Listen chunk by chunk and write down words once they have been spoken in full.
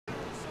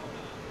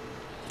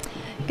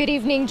Good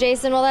evening,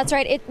 Jason. Well, that's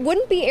right. It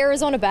wouldn't be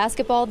Arizona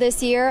basketball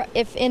this year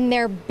if in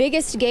their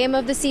biggest game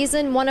of the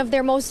season, one of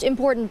their most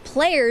important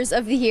players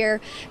of the year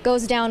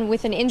goes down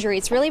with an injury.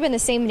 It's really been the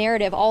same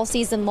narrative all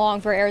season long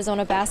for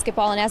Arizona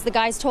basketball. And as the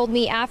guys told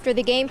me after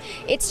the game,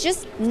 it's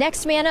just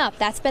next man up.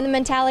 That's been the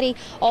mentality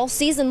all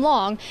season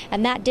long,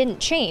 and that didn't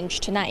change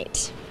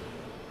tonight.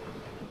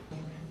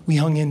 We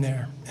hung in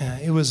there.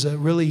 It was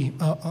really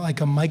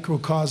like a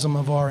microcosm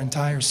of our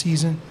entire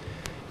season.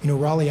 You know,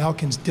 Rawle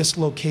Alkins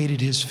dislocated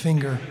his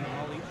finger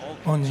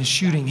on his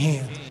shooting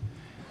hand.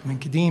 I mean,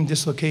 Kadeem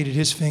dislocated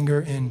his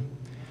finger, and,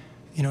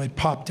 you know, it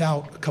popped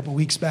out a couple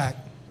weeks back.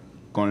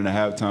 Going into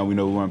halftime, we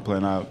know we weren't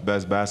playing our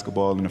best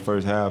basketball in the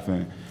first half,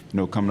 and, you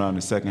know, coming out in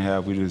the second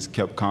half, we just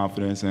kept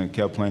confidence and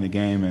kept playing the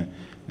game and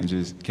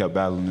just kept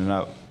battling it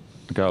out.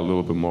 I got a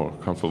little bit more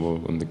comfortable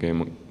when the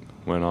game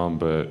went on,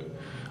 but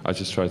I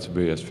just tried to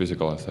be as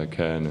physical as I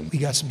can. And we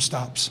got some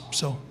stops,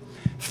 so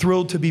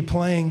thrilled to be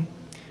playing.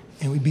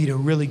 And we beat a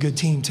really good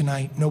team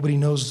tonight. Nobody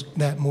knows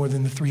that more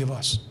than the three of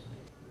us.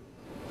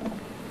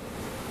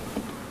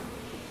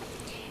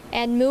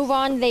 And move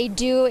on they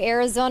do.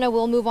 Arizona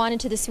will move on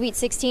into the Sweet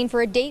 16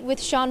 for a date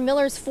with Sean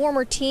Miller's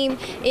former team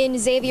in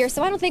Xavier.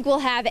 So I don't think we'll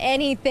have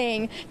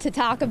anything to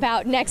talk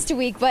about next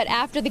week. But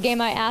after the game,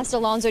 I asked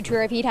Alonzo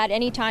Trier if he'd had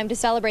any time to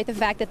celebrate the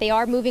fact that they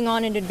are moving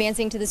on and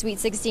advancing to the Sweet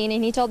 16.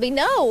 And he told me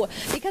no,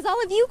 because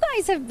all of you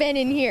guys have been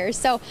in here.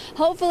 So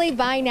hopefully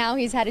by now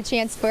he's had a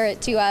chance for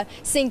it to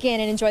sink in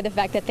and enjoy the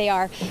fact that they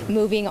are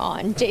moving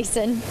on.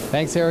 Jason.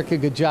 Thanks, Erica.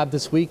 Good job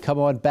this week. Come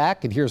on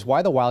back. And here's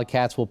why the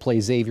Wildcats will play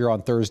Xavier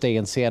on Thursday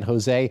in San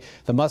Jose.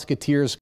 The Musketeers